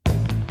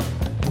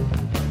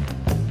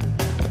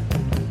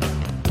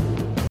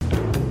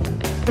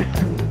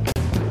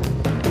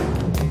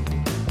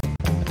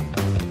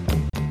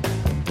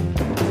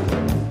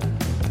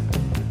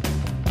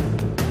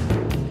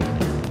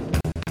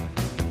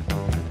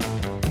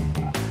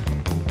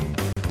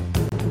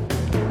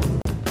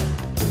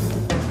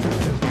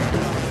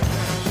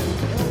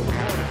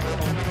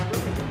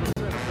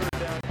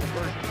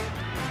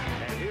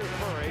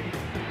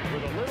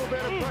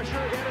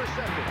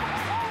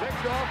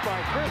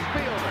best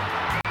fielder.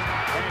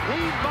 And he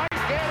might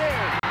get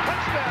in.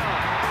 Touchdown.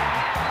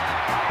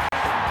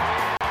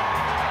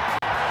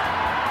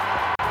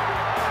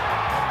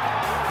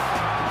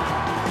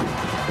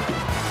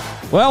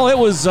 Well, it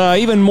was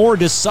even more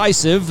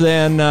decisive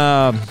than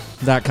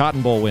that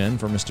Cotton Bowl win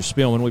for Mr.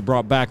 Spielman. We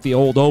brought back the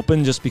old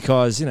Open just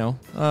because,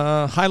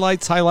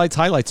 highlights. There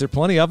are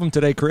plenty of them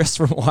today, Chris,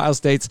 from Ohio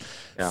State's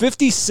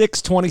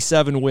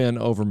 56-27 win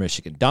over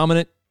Michigan.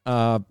 Dominant,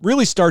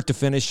 really start to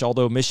finish,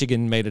 although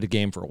Michigan made it a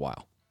game for a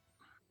while.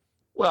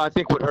 Well, I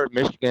think what hurt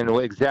Michigan,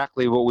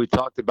 exactly what we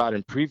talked about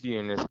in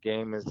previewing this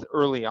game, is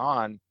early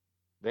on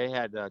they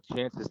had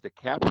chances to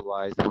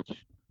capitalize,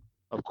 which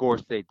of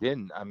course they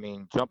didn't. I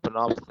mean, jumping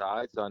off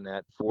sides on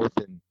that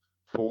 4th and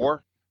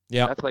 4,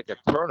 that's like a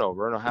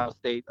turnover. And Ohio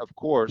State, of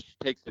course,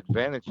 takes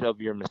advantage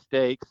of your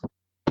mistakes.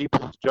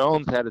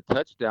 Peoples-Jones had a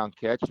touchdown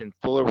catch, and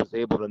Fuller was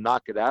able to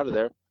knock it out of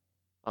there.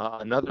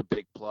 Another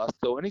big plus.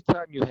 So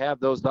anytime you have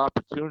those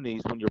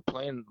opportunities when you're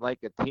playing like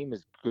a team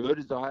as good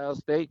as Ohio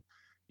State,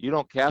 you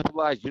don't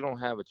capitalize, you don't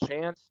have a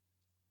chance.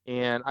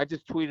 And I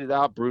just tweeted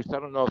out, Bruce, I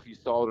don't know if you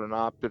saw it or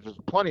not, but there's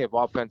plenty of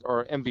offense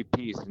or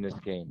MVPs in this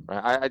game.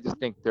 Right? I just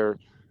think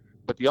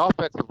but the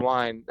offensive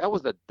line, that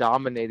was a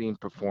dominating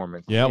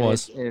performance. Yeah, it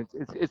was.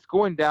 It's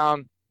going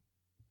down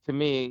to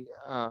me.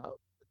 I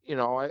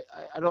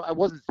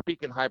wasn't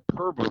speaking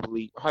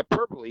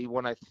hyperbole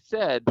when I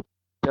said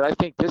that I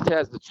think this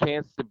has the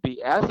chance to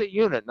be, as a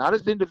unit, not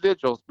as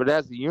individuals, but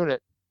as a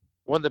unit,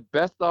 one of the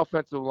best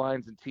offensive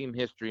lines in team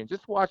history. And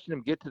just watching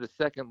them get to the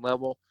second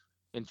level,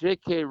 and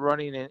J.K.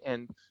 running,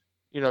 and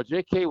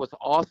J.K. was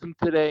awesome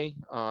today.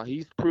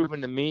 He's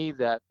proven to me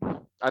that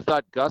I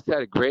thought Gus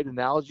had a great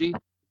analogy.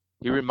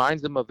 He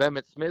reminds him of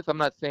Emmitt Smith. I'm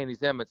not saying he's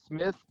Emmitt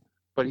Smith,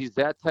 but he's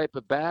that type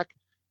of back.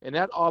 And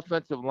that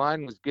offensive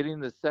line was getting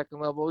to the second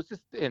level. It was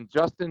and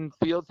Justin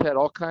Fields had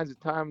all kinds of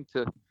time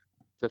to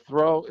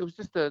throw. It was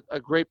just a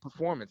great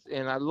performance.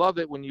 And I love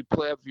it when you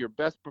play up your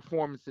best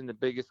performance in the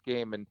biggest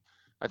game. And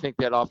I think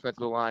that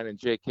offensive line and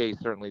J.K.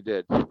 certainly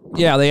did.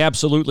 Yeah, they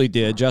absolutely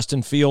did.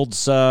 Justin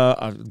Fields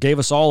gave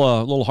us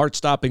all a little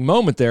heart-stopping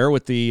moment there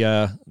with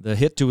the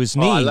hit to his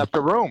knee. I left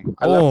the room.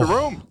 I left the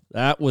room.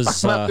 That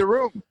was. I left the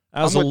room.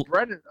 I'm with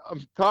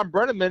Tom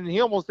Brenneman, and he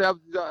almost had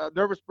a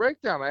nervous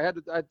breakdown. I had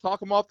to talk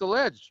him off the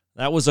ledge.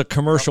 That was a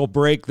commercial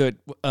break that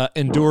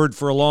endured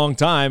for a long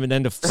time, and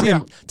then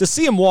to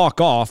see him walk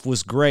off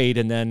was great.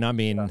 And then,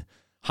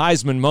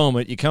 Heisman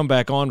moment, you come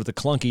back on with a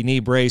clunky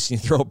knee brace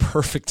and you throw a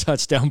perfect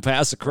touchdown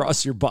pass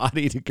across your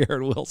body to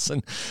Garrett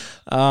Wilson.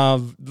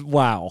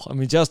 Wow.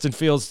 Justin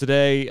Fields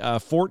today,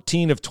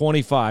 14 of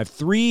 25,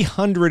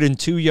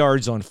 302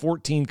 yards on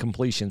 14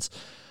 completions,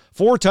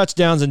 4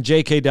 touchdowns, and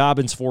J.K.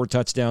 Dobbins 4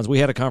 touchdowns. We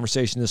had a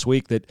conversation this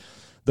week that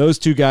those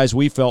two guys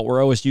we felt were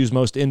OSU's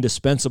most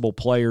indispensable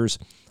players.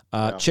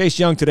 Chase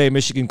Young today,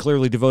 Michigan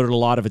clearly devoted a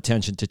lot of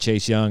attention to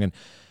Chase Young, and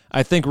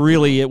I think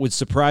really it would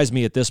surprise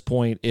me at this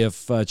point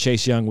if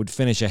Chase Young would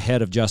finish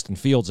ahead of Justin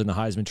Fields in the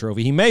Heisman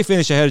Trophy. He may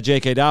finish ahead of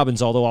J.K.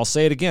 Dobbins, although I'll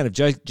say it again, if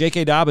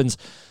J.K. Dobbins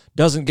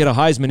doesn't get a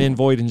Heisman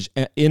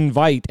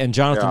invite and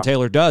Jonathan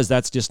Taylor does,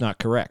 that's just not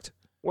correct.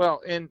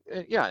 Well, in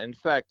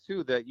fact,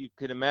 too, that you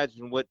could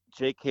imagine what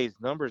J.K.'s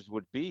numbers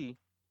would be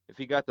if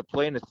he got to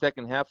play in the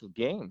second half of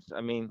games.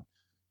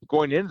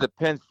 Going into the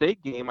Penn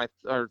State game, I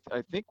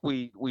think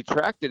we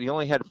tracked it. He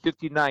only had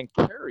 59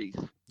 carries.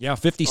 Yeah,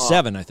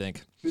 57, I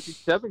think.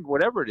 57,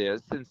 whatever it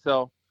is. And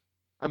so,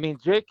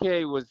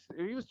 J.K. was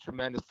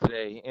tremendous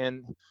today.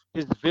 And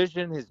his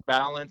vision, his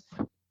balance,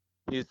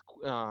 his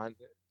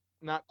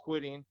not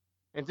quitting.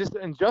 And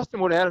Justin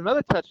would have had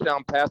another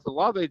touchdown pass.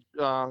 Olave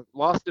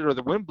lost it, or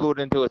the wind blew it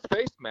into his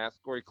face mask,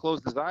 or he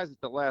closed his eyes at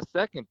the last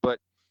second. But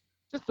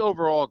just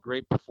overall,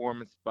 great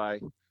performance by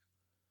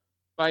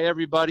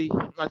everybody.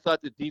 I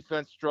thought the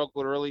defense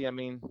struggled early.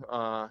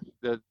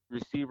 The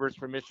receivers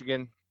for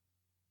Michigan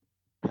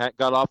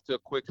got off to a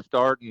quick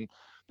start, and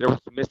there was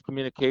some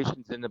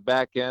miscommunications in the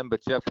back end,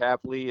 but Jeff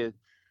Hafley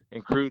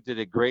and crew did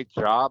a great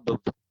job of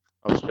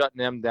shutting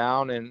them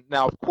down. And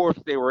now, of course,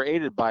 they were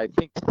aided by, I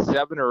think,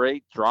 7 or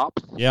 8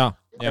 drops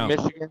in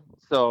Michigan,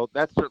 so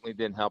that certainly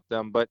didn't help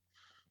them. But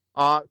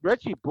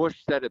Reggie Bush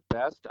said it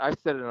best. I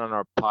said it on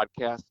our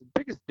podcast. The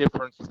biggest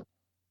difference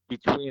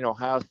between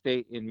Ohio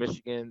State and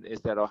Michigan is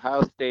that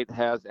Ohio State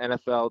has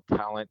NFL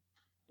talent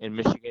and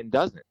Michigan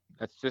doesn't.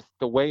 That's just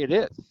the way it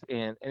is.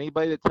 And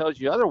anybody that tells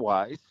you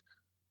otherwise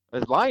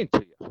is lying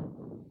to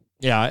you.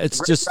 Yeah, it's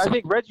just... I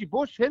think Reggie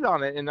Bush hit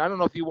on it, and I don't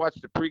know if you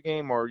watched the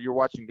pregame or you're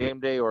watching Game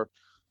Day or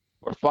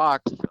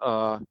Fox.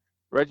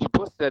 Reggie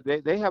Bush said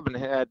they haven't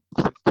had,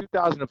 since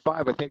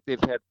 2005, I think they've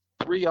had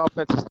 3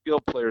 offensive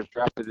skill players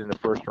drafted in the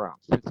first round.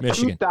 Since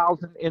Michigan.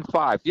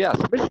 2005. Yes,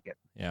 Michigan.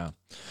 Yeah.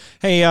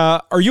 Hey,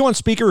 are you on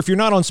speaker? If you're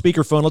not on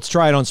speakerphone, let's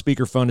try it on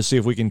speakerphone to see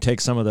if we can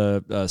take some of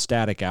the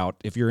static out.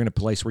 If you're in a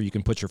place where you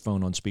can put your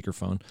phone on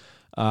speakerphone.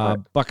 Right.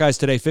 Buckeyes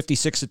today,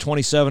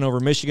 56-27 over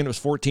Michigan. It was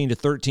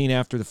 14-13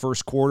 after the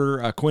first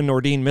quarter. Quinn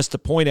Nordin missed a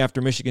point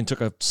after Michigan took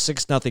a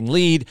 6-0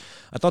 lead.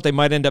 I thought they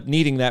might end up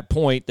needing that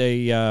point.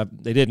 They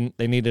didn't.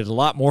 They needed a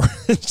lot more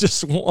than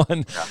just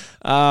one.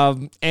 Yeah.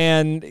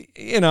 And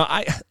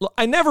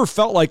I never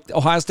felt like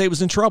Ohio State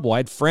was in trouble. I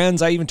had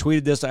friends. I even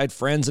tweeted this. I had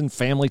friends and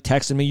family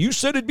texting me. You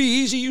said it'd be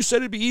easy. You said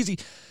it'd be easy.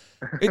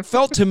 It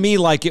felt to me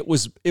like it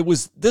was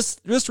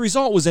this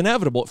result was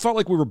inevitable. It felt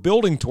like we were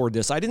building toward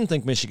this. I didn't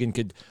think Michigan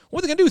could. What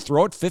are they going to do?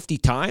 Throw it 50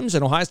 times,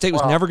 and Ohio State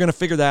was never going to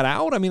figure that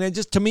out. I mean,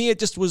 to me, it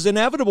just was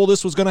inevitable.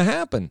 This was going to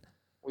happen.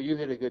 Well, you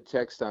hit a good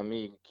text on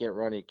me. You can't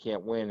run, you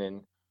can't win,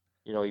 and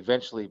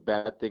eventually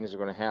bad things are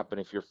going to happen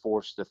if you're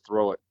forced to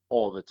throw it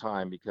all the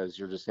time because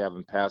you're just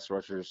having pass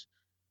rushers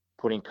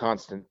putting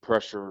constant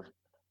pressure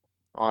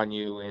on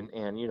you,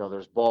 and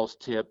there's balls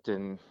tipped,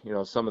 and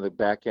some of the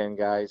back end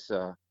guys.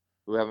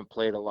 Who haven't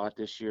played a lot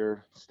this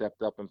year,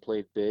 stepped up and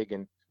played big.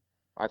 And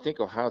I think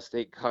Ohio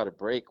State caught a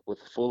break with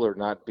Fuller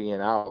not being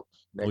out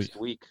next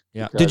week.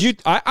 Yeah. Did you?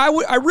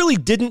 I really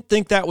didn't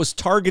think that was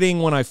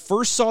targeting when I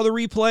first saw the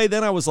replay.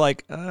 Then I was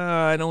like,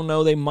 I don't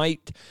know. They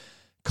might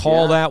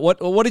call that.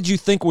 What did you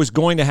think was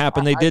going to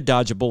happen? They did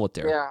dodge a bullet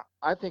there. Yeah,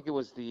 I think it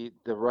was the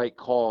right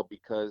call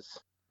because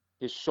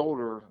his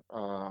shoulder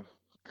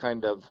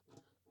kind of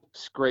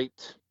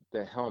scraped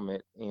the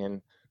helmet,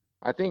 and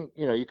I think,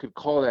 you could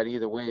call that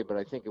either way, but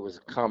I think it was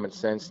a common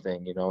sense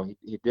thing.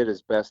 He did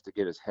his best to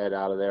get his head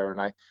out of there.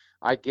 And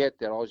I get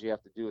that all you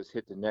have to do is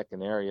hit the neck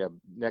and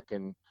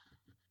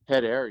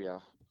head area.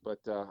 But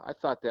I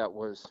thought that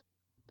was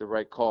the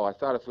right call. I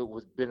thought if it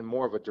would have been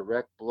more of a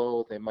direct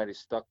blow, they might have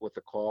stuck with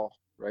the call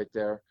right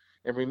there.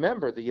 And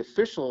remember, the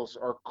officials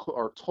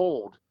are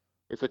told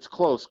if it's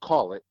close,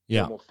 call it.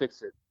 Yeah. And we'll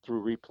fix it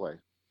through replay.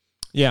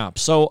 Yeah,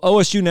 so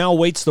OSU now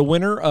waits the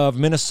winner of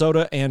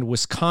Minnesota and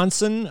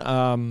Wisconsin.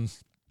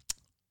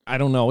 I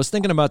don't know. I was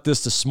thinking about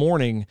this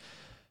morning.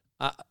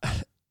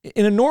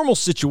 In a normal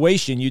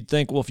situation, you'd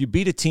think, well, if you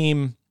beat a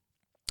team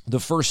the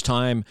first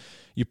time,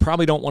 you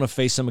probably don't want to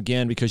face them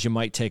again because you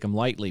might take them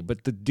lightly.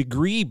 But the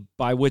degree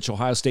by which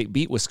Ohio State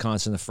beat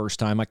Wisconsin the first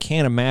time, I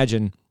can't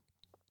imagine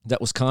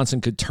that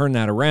Wisconsin could turn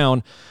that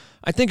around.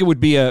 I think it would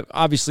be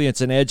obviously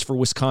it's an edge for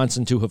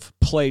Wisconsin to have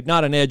played,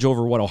 not an edge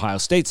over what Ohio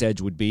State's edge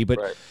would be, but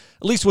right.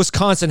 At least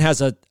Wisconsin has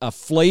a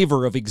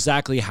flavor of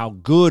exactly how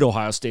good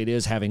Ohio State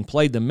is, having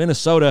played them.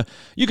 Minnesota,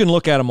 you can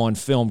look at them on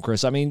film,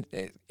 Chris. I mean,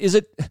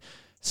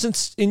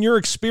 since in your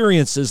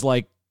experiences,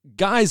 like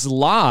guys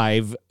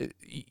live,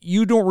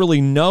 you don't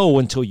really know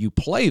until you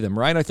play them,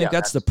 right? I think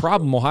that's the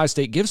problem Ohio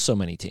State gives so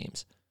many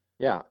teams.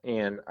 Yeah,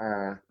 and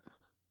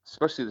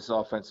especially this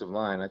offensive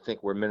line, I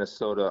think where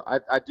Minnesota,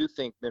 I do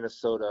think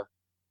Minnesota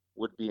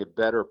would be a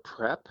better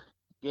prep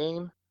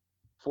game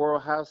for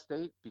Ohio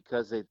State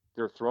because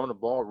they're throwing the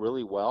ball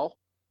really well.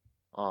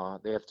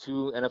 They have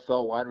two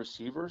NFL wide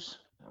receivers,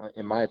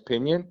 in my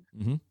opinion.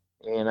 Mm-hmm.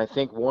 And I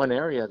think one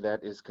area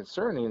that is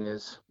concerning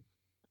is,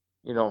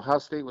 Ohio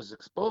State was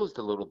exposed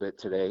a little bit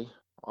today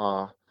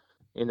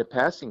in the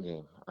passing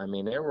game. I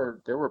mean, there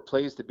were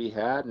plays to be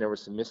had, and there were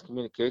some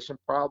miscommunication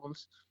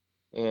problems.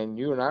 And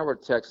you and I were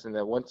texting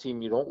that one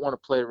team you don't want to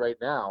play right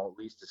now, at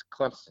least, is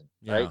Clemson,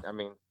 right? I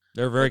mean,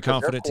 they're a very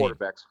confident team.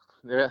 Quarterbacks.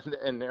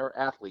 They're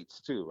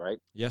athletes too, right?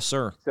 Yes,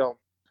 sir. So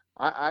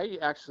I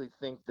actually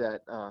think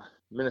that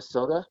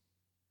Minnesota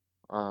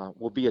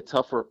will be a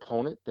tougher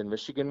opponent than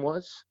Michigan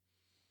was.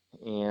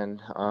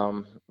 And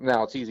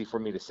now it's easy for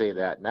me to say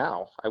that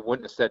now. I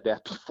wouldn't have said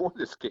that before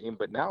this game,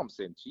 but now I'm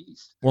saying,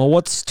 geez. Well,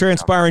 what's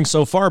transpiring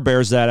so far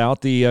bears that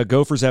out. The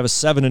Gophers have a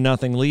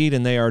 7-0 lead,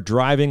 and they are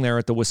driving. They're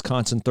at the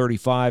Wisconsin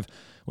 35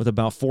 with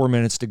about 4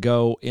 minutes to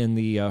go in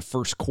the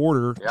first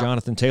quarter. Yeah.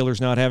 Jonathan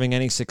Taylor's not having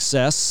any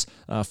success.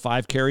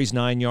 5 carries,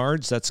 9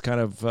 yards. That's kind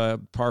of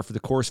par for the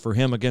course for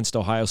him against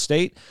Ohio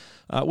State.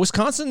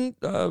 Wisconsin,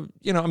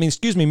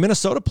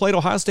 Minnesota played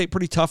Ohio State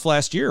pretty tough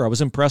last year. I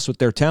was impressed with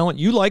their talent.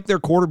 You like their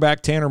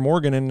quarterback, Tanner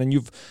Morgan, and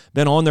you've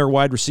been on their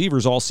wide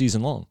receivers all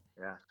season long.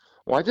 Yeah.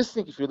 Well, I just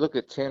think if you look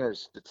at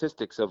Tanner's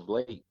statistics of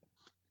late,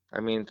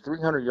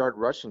 300-yard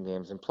rushing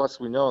games, and plus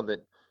we know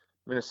that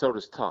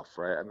Minnesota's tough,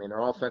 right? I mean,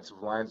 their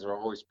offensive lines are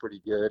always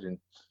pretty good, and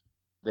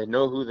they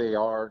know who they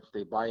are.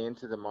 They buy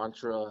into the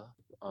mantras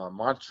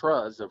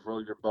of row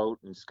your boat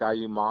and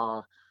Ski-U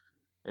Ma.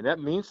 And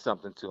that means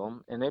something to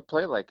them, and they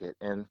play like it.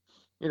 And,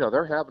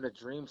 they're having a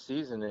dream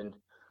season, and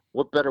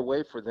what better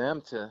way for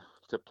them to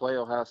play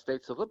Ohio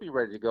State? So they'll be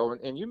ready to go.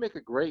 And you make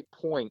a great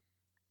point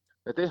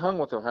that they hung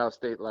with Ohio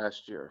State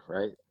last year,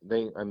 right?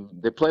 They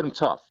played them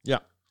tough. Yeah.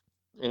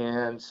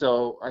 And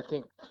so I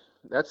think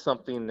that's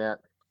something that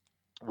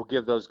will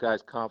give those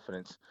guys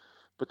confidence.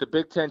 But the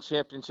Big Ten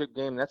championship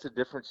game, that's a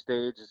different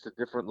stage. It's a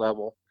different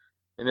level.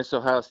 And this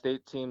Ohio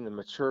State team, the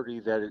maturity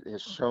that it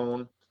has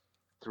shown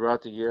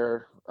throughout the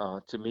year,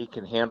 to me,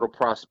 can handle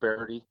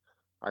prosperity.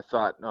 I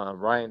thought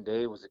Ryan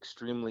Day was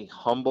extremely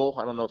humble.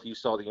 I don't know if you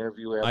saw the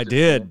interview after. I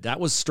did. That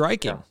was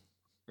striking.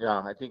 Yeah,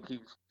 I think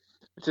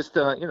it's just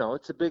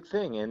it's a big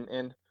thing.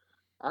 And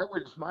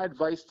my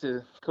advice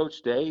to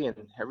Coach Day and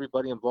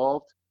everybody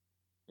involved: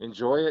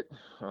 enjoy it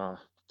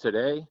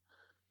today,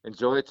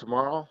 enjoy it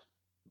tomorrow,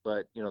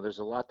 but there's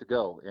a lot to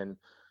go. And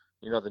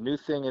the new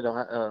thing at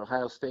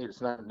Ohio State,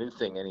 it's not a new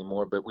thing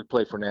anymore, but we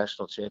play for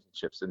national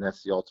championships, and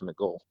that's the ultimate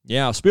goal.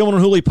 Yeah, Spielman and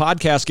Hooley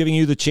podcast giving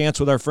you the chance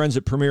with our friends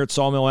at Premier at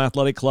Sawmill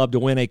Athletic Club to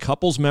win a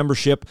couples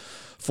membership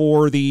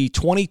for the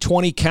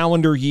 2020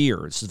 calendar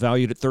year. It's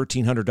valued at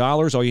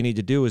 $1,300. All you need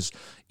to do is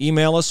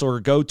email us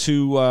or go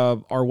to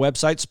our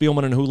website,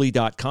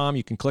 SpielmanandHooley.com.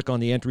 You can click on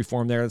the entry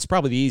form there. That's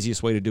probably the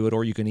easiest way to do it,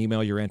 or you can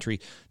email your entry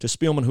to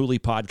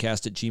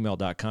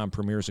SpielmanHooleyPodcast@gmail.com.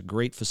 Premier is a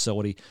great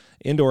facility,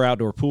 indoor,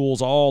 outdoor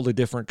pools, all the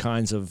different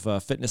kinds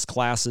of fitness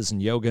classes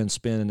and yoga and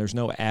spin, and there's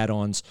no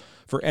add-ons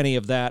for any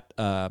of that.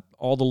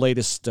 All the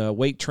latest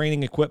weight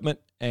training equipment,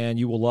 and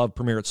you will love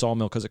Premier at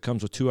Sawmill because it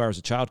comes with 2 hours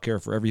of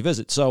childcare for every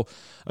visit. So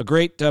a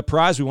great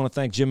prize. We want to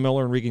thank Jim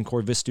Miller and Regan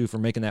Corvistu for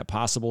making that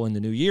possible in the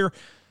new year.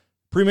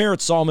 Premier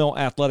at Sawmill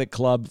Athletic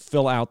Club.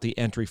 Fill out the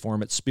entry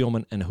form at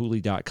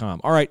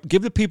SpielmanandHooley.com. All right,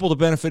 give the people the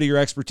benefit of your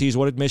expertise.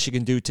 What did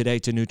Michigan do today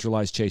to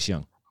neutralize Chase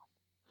Young?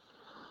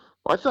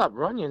 Well, I thought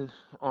Runyon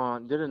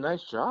did a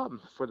nice job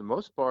for the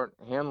most part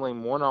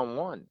handling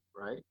one-on-one,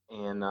 right?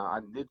 And I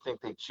did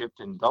think they chipped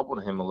and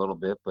doubled him a little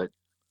bit, but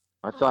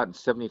I thought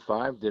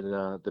 75 did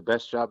the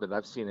best job that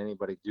I've seen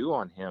anybody do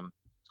on him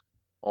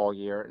all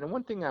year. And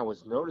one thing I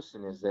was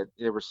noticing is that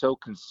they were so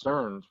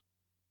concerned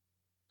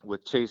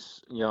with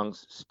Chase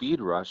Young's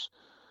speed rush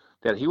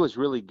that he was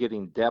really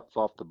getting depth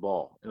off the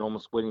ball and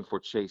almost waiting for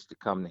Chase to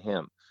come to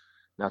him.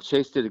 Now,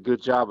 Chase did a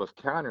good job of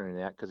countering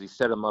that because he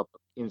set him up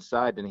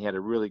inside, and he had a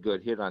really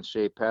good hit on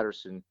Shea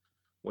Patterson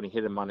when he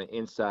hit him on an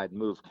inside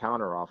move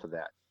counter off of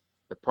that.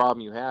 The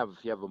problem you have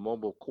if you have a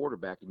mobile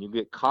quarterback and you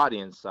get caught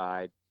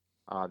inside,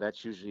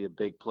 that's usually a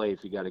big play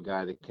if you got a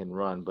guy that can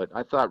run. But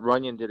I thought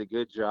Runyon did a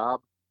good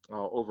job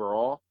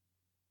overall.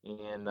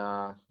 And,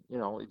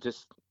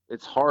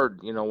 it's hard,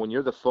 when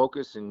you're the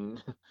focus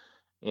and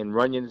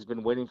Runyon has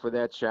been waiting for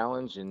that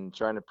challenge and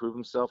trying to prove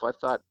himself. I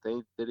thought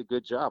they did a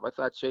good job. I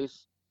thought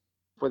Chase,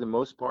 for the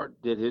most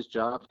part, did his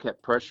job,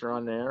 kept pressure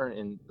on there.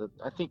 And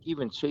I think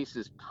even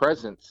Chase's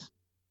presence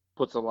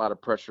puts a lot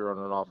of pressure on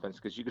an offense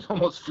because you can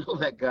almost feel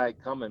that guy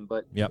coming.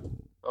 But yep.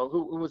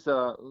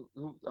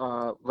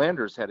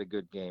 Landers had a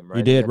good game, right?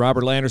 He did.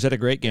 Robert Landers had a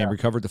great game. Yeah.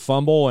 Recovered the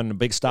fumble and a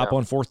big stop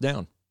on fourth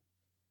down.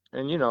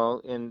 And,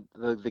 and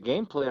the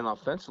game plan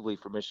offensively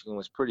for Michigan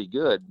was pretty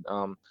good.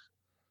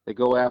 They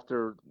go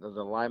after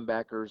the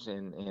linebackers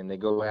and they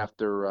go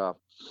after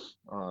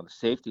the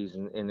safeties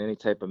in any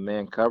type of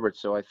man coverage.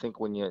 So I think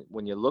when you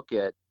look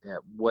at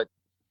what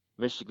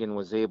Michigan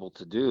was able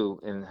to do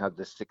and how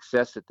the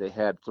success that they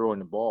had throwing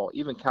the ball,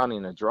 even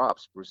counting the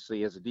drops, Bruce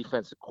Lee, as a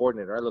defensive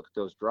coordinator, I look at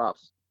those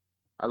drops.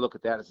 I look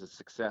at that as a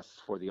success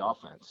for the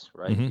offense,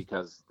 right? Mm-hmm.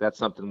 Because that's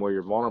something where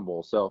you're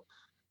vulnerable. So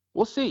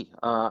we'll see.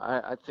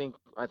 I think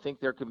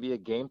there can be a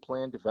game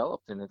plan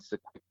developed, and it's a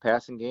quick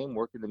passing game,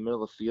 work in the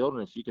middle of the field.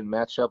 And if you can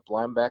match up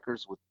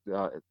linebackers with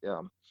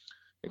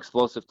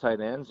explosive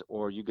tight ends,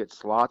 or you get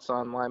slots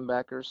on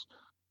linebackers,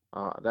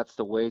 that's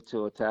the way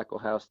to attack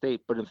Ohio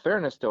State. But in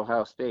fairness to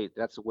Ohio State,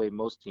 that's the way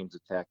most teams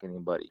attack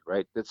anybody,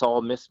 right? It's all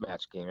a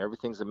mismatch game.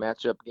 Everything's a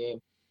matchup game,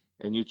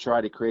 and you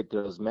try to create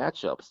those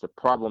matchups. The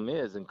problem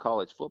is in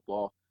college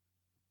football,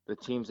 the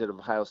teams that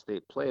Ohio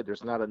State played,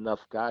 there's not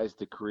enough guys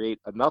to create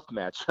enough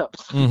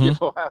matchups to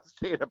give Ohio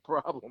State a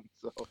problem.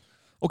 So.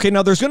 Okay,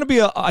 now there's going to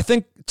be I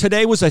think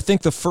today was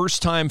the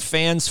first time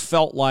fans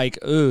felt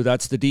like, ooh,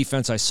 that's the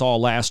defense I saw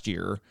last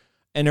year.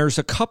 And there's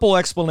a couple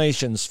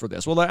explanations for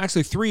this. Well,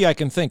 actually 3 I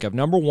can think of.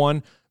 Number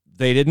 1,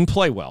 they didn't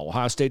play well.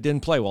 Ohio State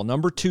didn't play well.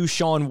 Number 2,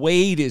 Shaun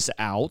Wade is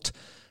out.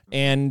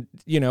 And,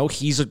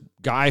 he's a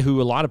guy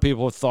who a lot of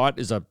people have thought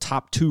is a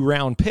top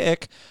 2-round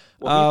pick.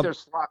 Well, he's their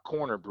slot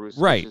corner, Bruce,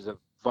 right. Which is a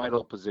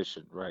vital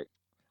position, right?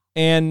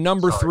 And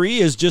number 3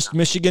 is just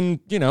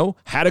Michigan,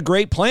 had a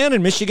great plan,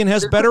 and Michigan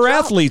has better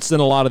athletes than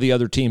a lot of the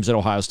other teams that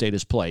Ohio State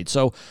has played.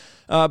 So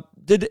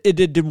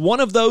did one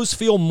of those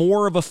feel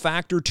more of a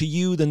factor to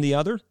you than the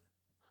other?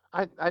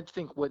 I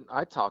think what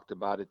I talked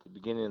about at the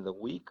beginning of the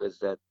week is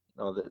that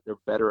they're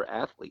better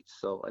athletes.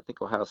 So I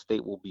think Ohio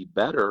State will be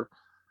better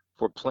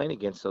for playing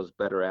against those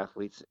better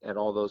athletes at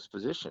all those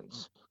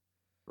positions,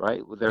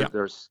 right?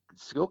 Their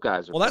skill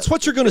guys are. Well, that's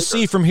what you're going to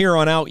see from here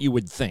on out, you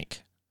would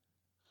think.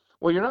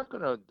 Well, you're not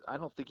going to – I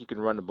don't think you can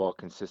run the ball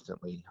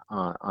consistently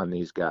on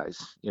these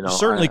guys. You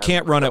certainly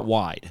can't run it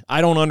wide.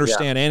 I don't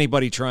understand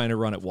anybody trying to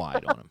run it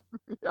wide on them.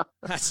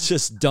 That's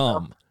just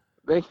dumb.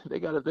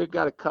 They've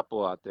got a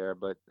couple out there,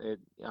 but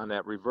on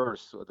that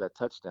reverse with that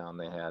touchdown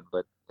they had.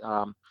 But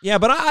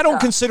but I don't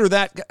consider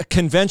that a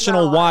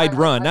conventional wide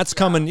run. That's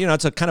coming.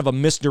 It's a kind of a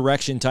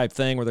misdirection type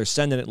thing where they're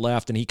sending it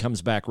left and he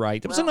comes back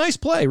right. It was a nice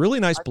play,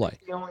 really nice play.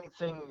 The only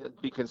thing that'd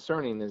be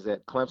concerning is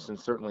that Clemson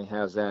certainly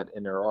has that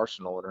in their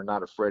arsenal and are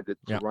not afraid to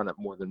run it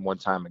more than one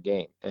time a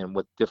game and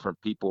with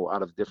different people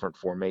out of different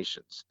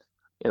formations.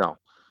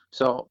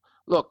 So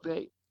look,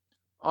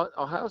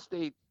 Ohio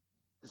State's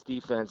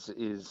defense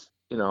is.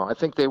 I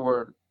think they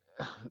were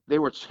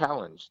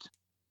challenged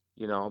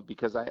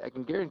because I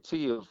can guarantee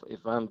you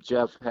if I'm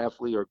Jeff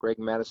Hafley or Greg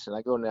Madison,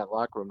 I go in that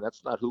locker room,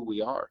 that's not who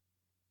we are.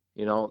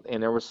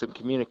 And there were some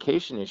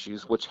communication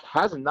issues, which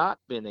has not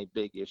been a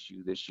big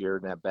issue this year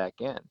in that back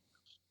end.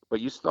 But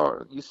you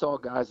saw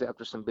guys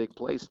after some big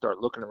plays start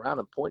looking around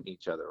and pointing at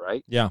each other,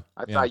 right? Yeah.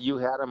 I thought you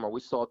had them, or we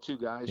saw two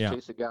guys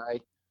chase a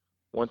guy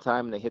one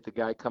time and they hit the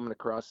guy coming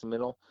across the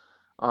middle.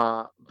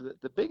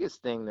 The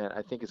biggest thing that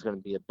I think is going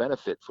to be a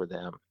benefit for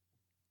them,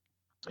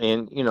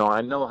 and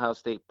I know Ohio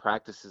State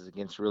practices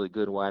against really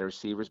good wide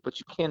receivers, but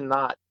you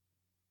cannot,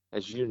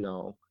 as you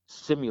know,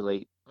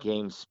 simulate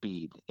game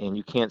speed, and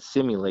you can't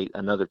simulate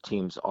another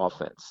team's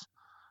offense.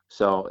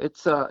 So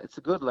it's a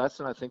good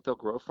lesson. I think they'll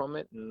grow from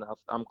it, and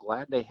I'm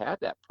glad they had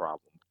that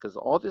problem, because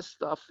all this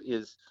stuff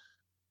is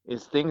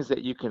things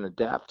that you can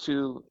adapt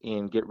to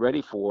and get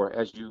ready for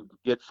as you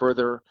get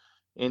further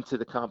into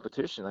the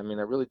competition. I mean,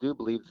 I really do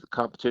believe the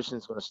competition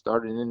is going to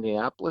start in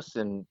Indianapolis,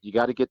 and you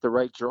got to get the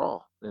right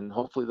draw, and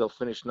hopefully they'll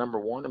finish number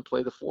 1 and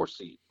play the 4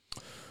 seed.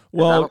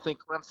 Well, and I don't think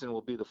Clemson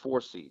will be the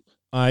 4 seed.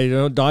 I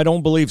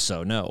don't believe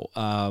so. No.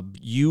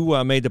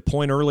 You made the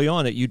point early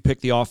on that you'd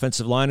pick the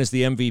offensive line as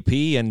the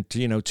MVP, and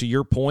to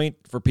your point,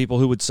 for people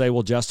who would say,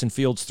 well, Justin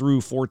Fields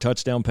threw 4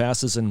 touchdown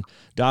passes and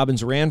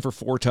Dobbins ran for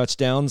 4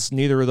 touchdowns.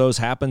 Neither of those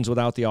happens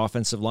without the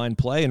offensive line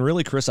play. And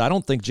really, Chris, I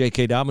don't think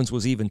J.K. Dobbins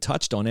was even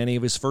touched on any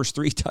of his first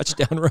 3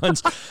 touchdown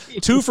runs.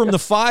 2 from the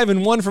 5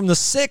 and 1 from the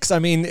 6. I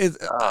mean,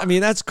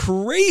 that's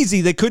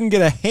crazy. They couldn't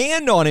get a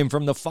hand on him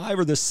from the 5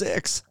 or the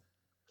 6.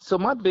 So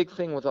my big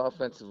thing with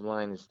offensive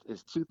line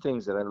is 2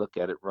 things that I look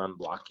at run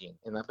blocking.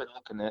 And I've been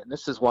looking at, and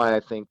this is why I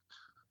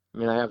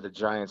have the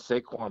Giants.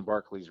 Saquon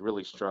Barkley's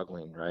really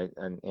struggling, right?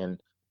 And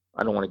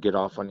I don't want to get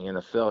off on the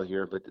NFL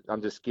here, but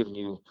I'm just giving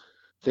you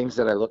things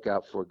that I look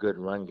out for a good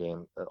run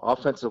game. The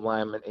offensive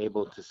lineman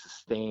able to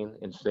sustain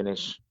and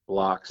finish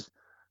blocks,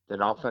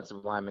 then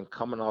offensive lineman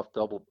coming off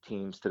double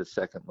teams to the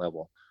second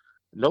level.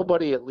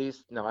 Nobody, at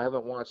least, now I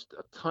haven't watched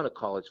a ton of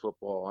college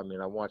football. I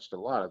mean, I watched a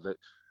lot of it.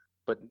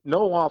 But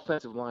no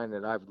offensive line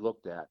that I've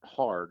looked at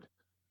hard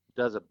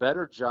does a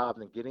better job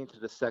than getting to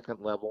the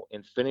second level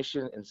and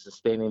finishing and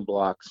sustaining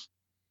blocks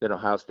than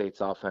Ohio State's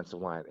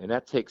offensive line. And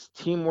that takes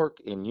teamwork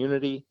and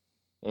unity,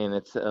 and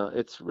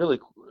it's really,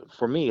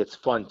 for me, it's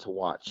fun to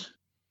watch.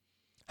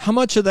 How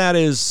much of that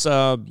is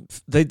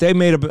they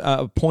made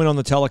a point on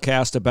the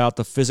telecast about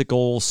the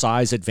physical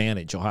size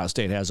advantage Ohio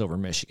State has over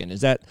Michigan?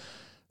 Is that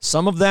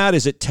some of that?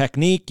 Is it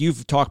technique?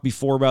 You've talked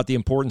before about the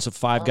importance of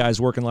 5 guys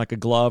working like a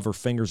glove or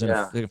fingers in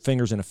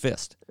a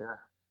fist. Yeah,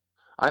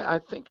 I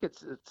think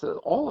it's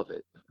all of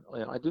it.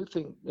 I do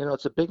think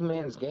it's a big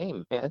man's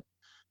game, man.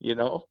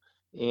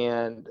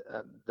 And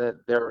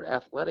that they're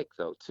athletic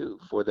though too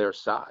for their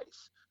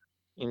size,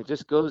 and it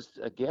just goes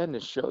again to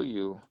show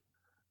you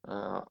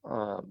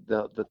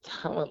the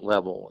talent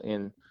level.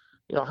 And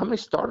how many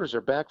starters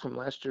are back from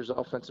last year's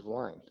offensive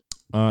line?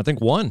 I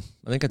think 1.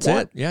 I think that's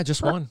it. Yeah,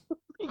 just 1.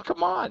 I mean,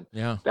 come on.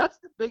 Yeah. That's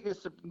the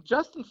biggest.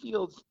 Justin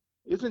Fields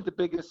isn't the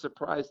biggest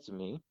surprise to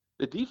me.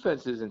 The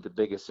defense isn't the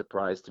biggest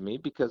surprise to me,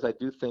 because I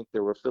do think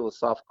there were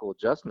philosophical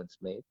adjustments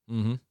made.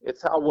 Mm-hmm.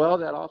 It's how well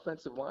that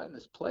offensive line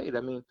is played.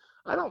 I mean,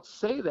 I don't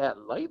say that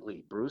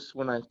lightly, Bruce,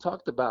 when I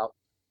talked about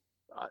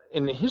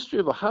in the history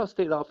of Ohio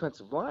State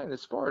offensive line,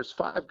 as far as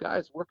 5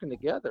 guys working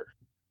together.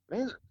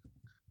 Man,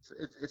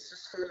 it's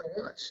just fun to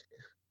watch.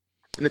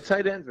 And the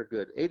tight ends are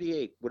good.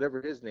 88,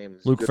 whatever his name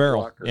is. Luke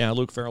Farrell. Blocker. Yeah,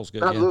 Luke Farrell's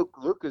good. Not yeah. Luke.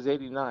 Luke is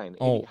 89.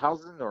 Oh.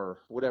 Housen or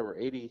whatever.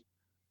 80.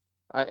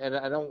 I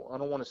don't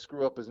want to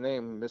screw up his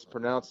name,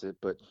 mispronounce it,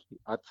 but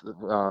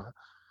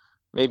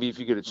maybe if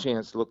you get a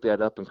chance, look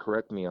that up and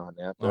correct me on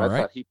that. But I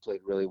thought he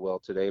played really well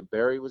today.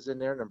 Barry was in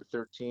there, number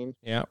 13.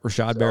 Yeah,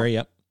 Rashad Berry.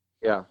 Yep.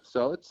 Yeah.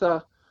 So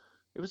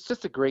it was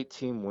just a great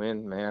team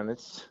win, man.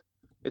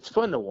 It's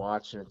fun to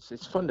watch, and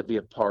it's fun to be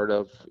a part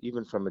of,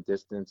 even from a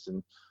distance.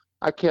 And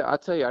I'll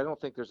tell you, I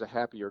don't think there's a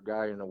happier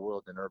guy in the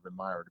world than Urban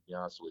Meyer, to be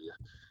honest with you.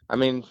 I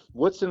mean,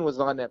 Woodson was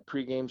on that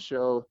pregame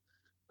show,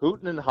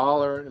 hooting and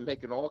hollering and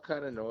making all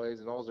kind of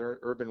noise, and all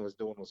Urban was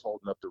doing was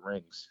holding up the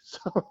rings. So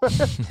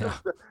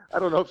I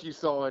don't know if you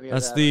saw any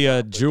of that.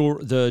 That's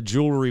the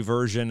jewelry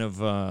version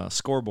of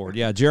Scoreboard.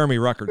 Yeah, Jeremy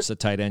Ruckert's the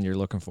tight end you're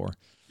looking for.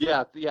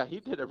 Yeah, he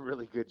did a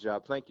really good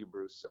job. Thank you,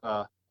 Bruce.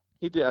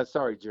 He did.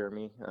 Sorry,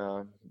 Jeremy.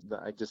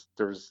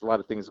 There's a lot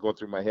of things going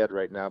through my head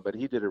right now, but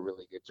he did a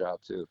really good job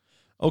too.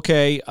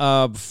 Okay,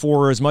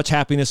 for as much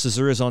happiness as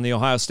there is on the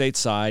Ohio State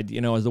side,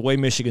 the way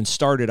Michigan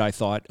started, I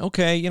thought,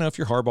 okay, if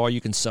you're Harbaugh,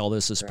 you can sell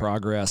this as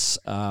progress.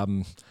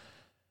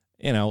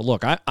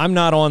 Look, I'm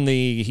not on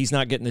he's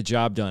not getting the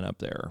job done up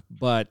there,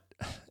 but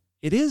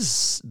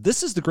this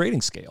is the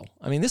grading scale.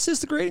 I mean, this is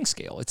the grading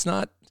scale. It's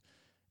not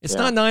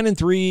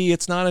 9-3.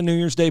 It's not a New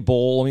Year's Day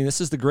bowl. I mean, this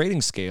is the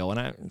grading scale.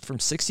 And from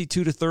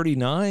 62 to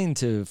 39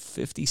 to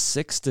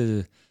 56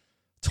 to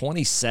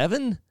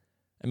 27.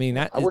 I mean,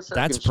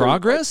 that's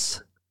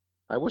progress.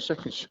 I wish I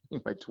could show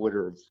you my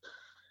Twitter of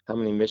how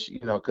many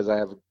Michigan, because I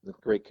have a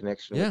great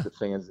connection with the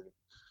fans in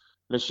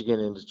Michigan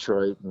and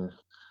Detroit, and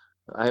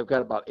I've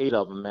got about 8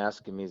 of them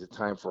asking me, is it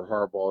time for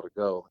Harbaugh to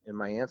go? And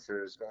my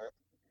answer is,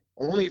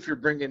 only if you're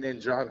bringing in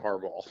John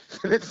Harbaugh.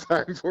 It's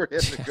time for him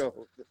to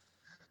go.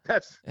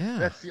 That's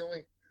the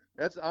only.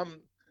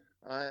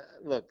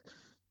 Look.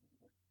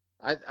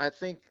 I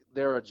think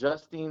they're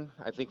adjusting.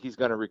 I think he's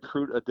going to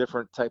recruit a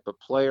different type of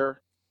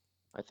player.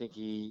 I think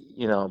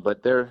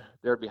but they're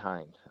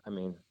behind. I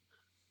mean,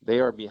 they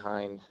are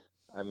behind.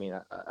 I mean,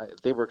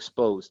 they were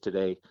exposed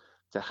today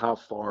to how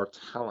far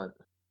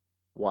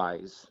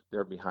talent-wise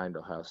they're behind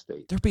Ohio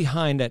State. They're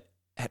behind at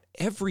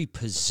every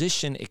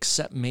position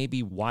except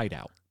maybe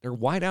wideout. Their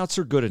wideouts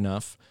are good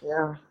enough.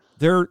 Yeah.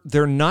 They're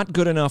not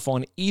good enough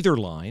on either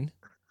line.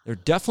 They're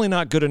definitely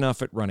not good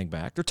enough at running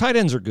back. Their tight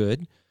ends are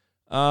good.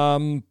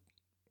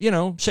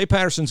 Shea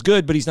Patterson's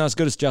good, but he's not as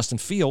good as Justin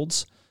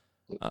Fields.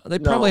 They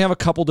probably have a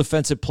couple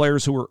defensive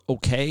players who are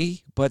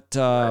okay, but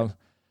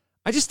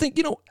I just think,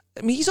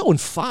 he's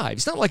 0-5.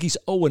 It's not like he's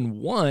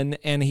 0-1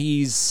 and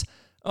he's,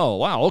 oh,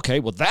 wow, okay,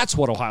 well, that's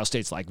what Ohio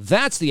State's like.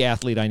 That's the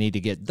athlete I need to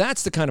get.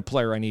 That's the kind of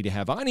player I need to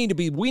have.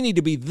 We need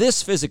to be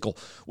this physical.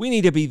 We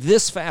need to be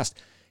this fast.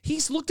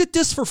 He's looked at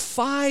this for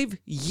 5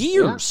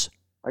 years.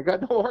 Yeah. I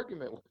got no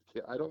argument with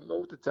you. I don't know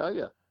what to tell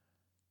you.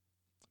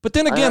 But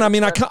then again,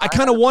 I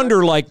kind of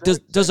wonder, like,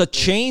 does a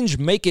change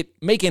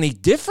make any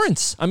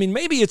difference? I mean,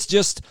 maybe it's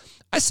just,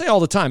 I say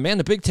all the time, man,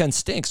 the Big Ten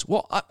stinks.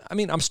 Well,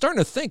 I'm starting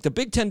to think the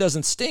Big Ten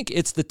doesn't stink.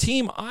 It's the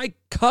team I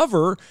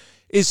cover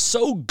is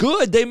so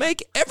good, they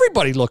make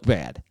everybody look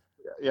bad.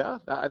 Yeah,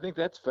 I think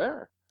that's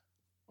fair.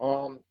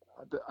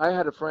 I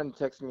had a friend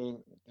text me,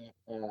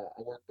 I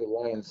worked the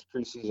Lions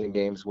preseason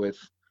games with,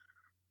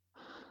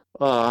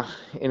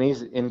 and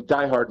he's in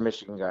diehard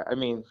Michigan guy. I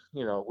mean,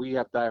 we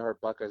have diehard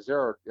Buckeyes. There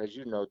are, as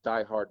you know,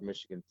 diehard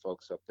Michigan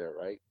folks up there,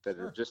 right? That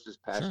are just as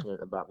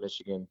passionate about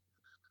Michigan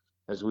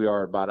as we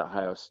are about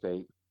Ohio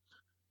State.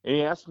 And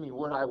he asked me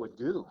what I would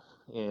do.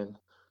 And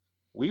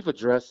we've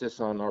addressed this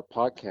on our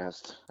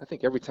podcast. I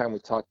think every time we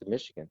talk to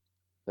Michigan,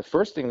 the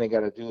first thing they got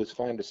to do is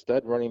find a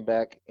stud running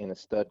back and a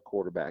stud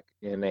quarterback.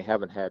 And they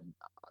haven't had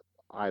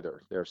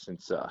either there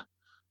since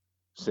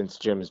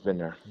Jim has been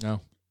there.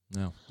 No,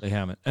 they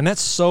haven't. And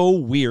that's so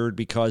weird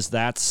because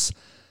I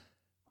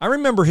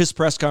remember his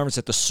press conference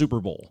at the Super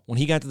Bowl. When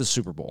he got to the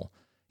Super Bowl,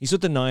 he's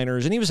with the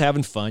Niners, and he was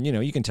having fun.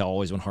 You can tell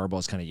always when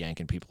Harbaugh's kind of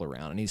yanking people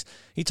around. And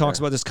he talks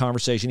about this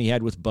conversation he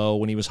had with Bo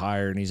when he was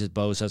hired, and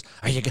Bo says,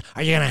 are you going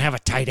to have a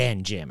tight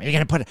end, Jim? Are you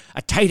going to put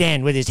a tight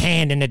end with his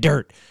hand in the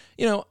dirt?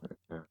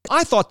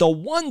 I thought the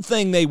one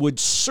thing they would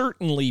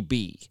certainly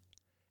be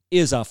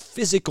is a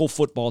physical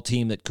football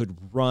team that could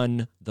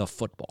run the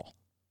football.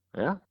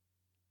 Yeah.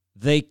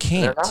 They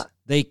can't.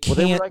 They can't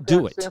they were like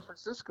do that it. In San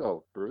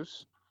Francisco,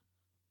 Bruce.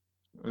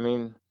 I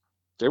mean,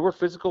 they were a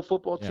physical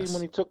football team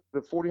when he took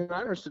the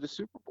 49ers to the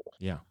Super Bowl.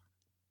 Yeah.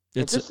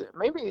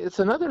 Maybe it's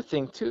another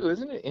thing, too.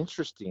 Isn't it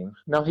interesting?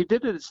 Now, he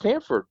did it at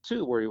Stanford,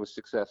 too, where he was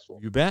successful.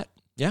 You bet.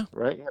 Yeah.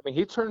 Right? I mean,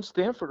 he turned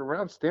Stanford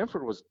around.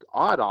 Stanford was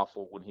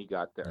awful when he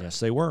got there. Yes,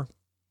 they were.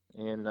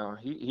 And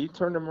he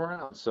turned them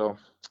around. So,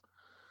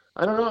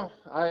 I don't know.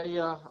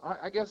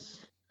 I guess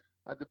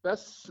the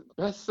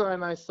best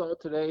sign I saw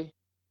today,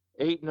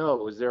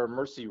 8-0. Is there a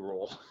mercy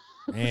rule?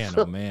 Man,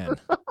 oh man.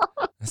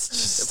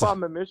 If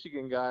I'm a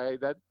Michigan guy,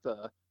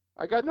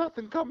 I got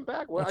nothing coming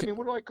back. Well, okay. I mean,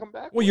 what do I come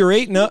back? Well, you're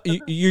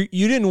 8-0.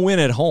 You didn't win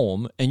at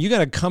home, and you got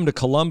to come to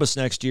Columbus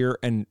next year.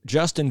 And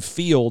Justin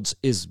Fields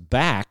is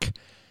back,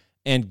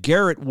 and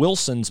Garrett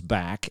Wilson's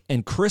back,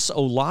 and Chris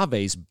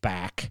Olave's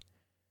back.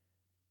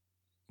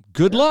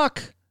 Good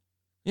luck.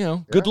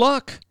 Good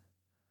luck.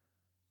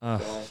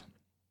 And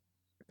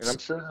I'm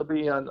sure there'll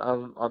be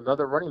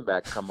another running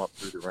back come up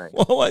through the ranks.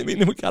 Well, I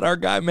mean, we got our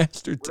guy,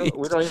 Master Teagues.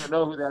 We don't even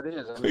know who that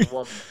is. I mean,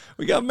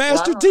 we got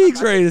Master Teagues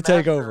ready to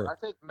take over. I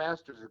think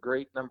Master's a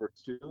great number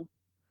 2.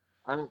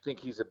 I don't think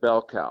he's a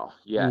bell cow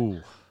yet.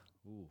 Ooh.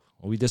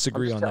 Well, we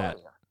disagree on that.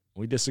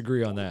 We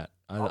disagree on that.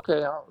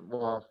 Okay.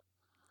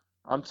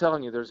 I'm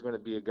telling you, there's going to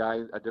be a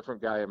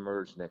different guy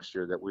emerge next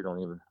year that we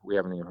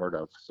haven't even heard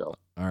of. So.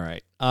 All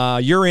right.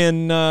 You're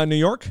in New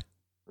York?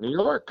 New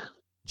York.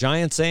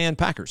 Giants and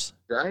Packers.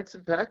 Giants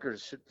and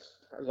Packers.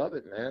 I love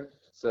it, man.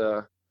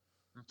 I'm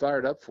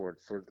fired up for it.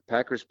 The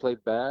Packers played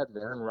bad.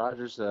 Aaron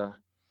Rodgers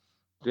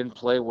didn't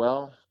play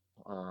well,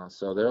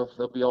 so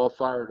they'll be all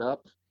fired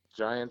up.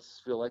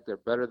 Giants feel like they're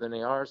better than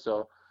they are.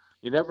 So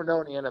you never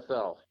know in the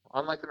NFL.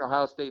 Unlike an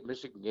Ohio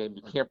State-Michigan game,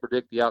 you can't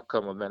predict the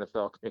outcome of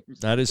NFL games.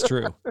 That is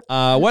true.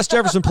 West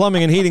Jefferson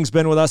Plumbing and Heating's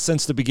been with us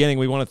since the beginning.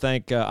 We want to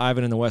thank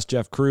Ivan and the West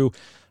Jeff crew.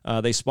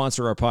 They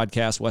sponsor our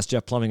podcast, West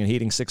Jeff Plumbing and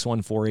Heating,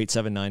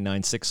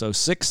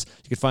 614-879-9606.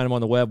 You can find them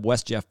on the web,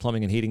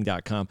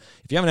 westjeffplumbingandheating.com.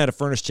 If you haven't had a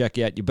furnace check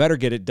yet, you better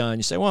get it done.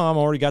 You say, well, I've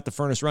already got the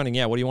furnace running.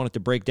 Yeah, what do you want it to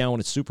break down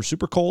when it's super,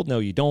 super cold? No,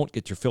 you don't.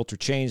 Get your filter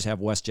changed. Have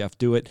West Jeff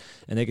do it,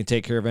 and they can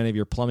take care of any of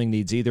your plumbing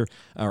needs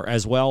or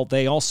as well.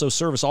 They also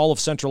service all of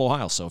Central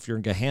Ohio. So if you're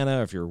in Gahanna,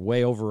 if you're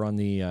way over on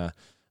the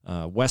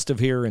west of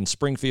here in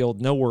Springfield,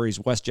 no worries.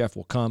 West Jeff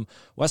will come.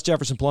 West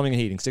Jefferson Plumbing and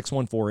Heating,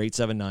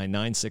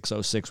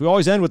 614-879-9606. We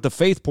always end with the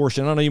faith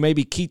portion. I don't know, you may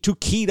be too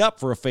keyed up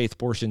for a faith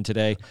portion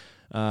today.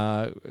 You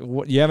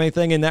have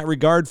anything in that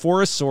regard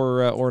for us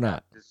or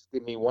not?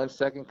 give me 1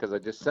 second because I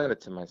just sent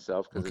it to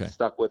myself because Okay. it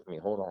stuck with me.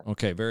 Hold on.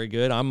 Okay, very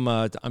good.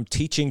 I'm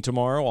teaching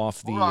tomorrow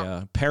off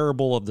the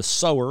parable of the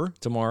sower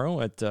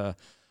tomorrow at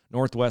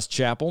Northwest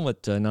Chapel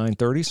at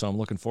 9:30. So I'm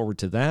looking forward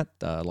to that.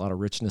 A lot of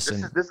richness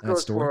in This that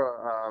goes story.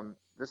 for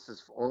this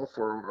is all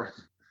for.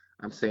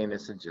 I'm saying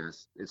this in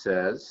jest. It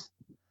says,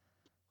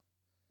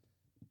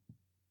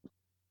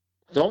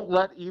 "Don't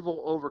let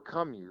evil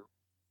overcome you.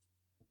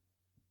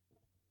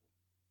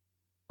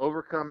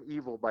 Overcome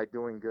evil by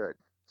doing good."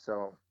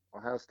 So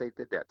Ohio State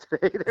did that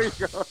today. There you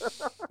go.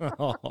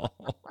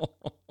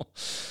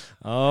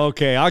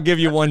 Okay, I'll give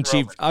you one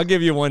cheap. I'll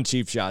give you one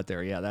cheap shot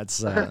there. Yeah, that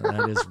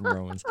is from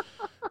Romans.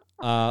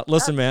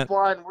 Listen, man.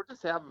 Fun. We're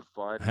just having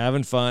fun.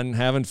 Having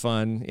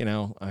fun. You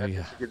know, At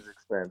Michigan's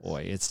expense.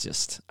 Boy, it's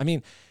just. I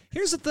mean,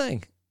 here's the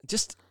thing.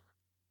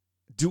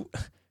 Do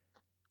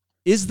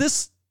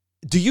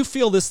you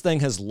feel this thing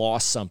has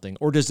lost something,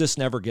 or does this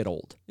never get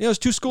old? You know, there's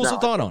two schools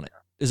of thought on it.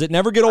 Does it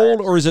never get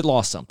old, or is it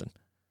lost something?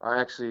 I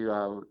actually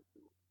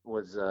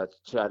was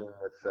chatting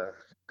with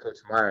Coach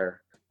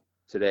Meyer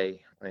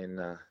today,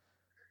 and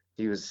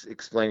he was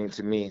explaining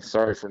to me.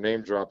 Sorry for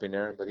name dropping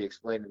there, but he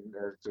explained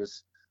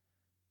was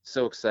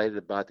so excited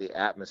about the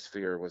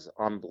atmosphere. It was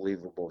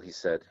unbelievable. He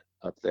said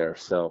up there.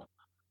 So,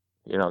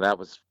 you know, that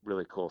was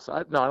really cool. So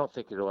I don't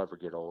think it'll ever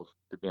get old.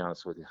 To be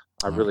honest with you,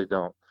 I really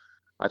don't.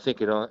 I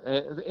think it'll.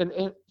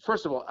 And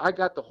first of all, I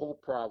got the whole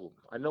problem.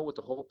 I know what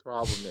the whole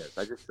problem is.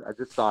 I just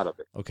thought of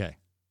it. Okay.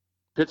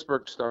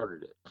 Pittsburgh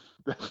started it.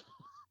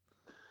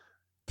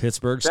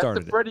 Pittsburgh started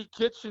That's the Freddie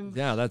Kitchens.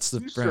 Yeah, that's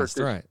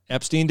right.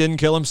 Epstein didn't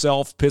kill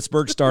himself.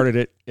 Pittsburgh started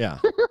it. Yeah.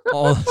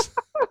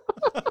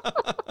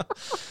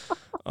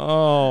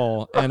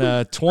 And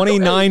a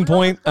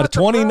 29-point a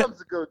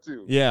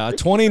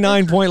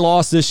 29-point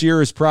loss this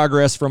year is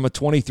progress from a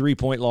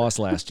 23-point loss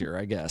last year,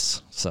 I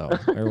guess. So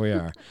there we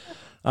are.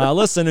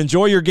 Listen,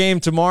 enjoy your game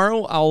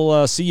tomorrow.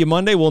 I'll see you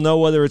Monday. We'll know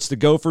whether it's the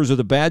Gophers or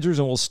the Badgers,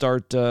 and we'll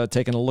start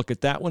taking a look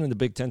at that one in the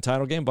Big Ten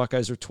title game.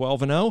 Buckeyes are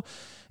 12-0,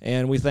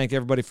 and we thank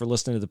everybody for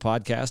listening to the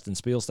podcast. And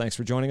Spiels, thanks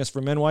for joining us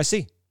from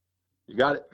NYC. You got it.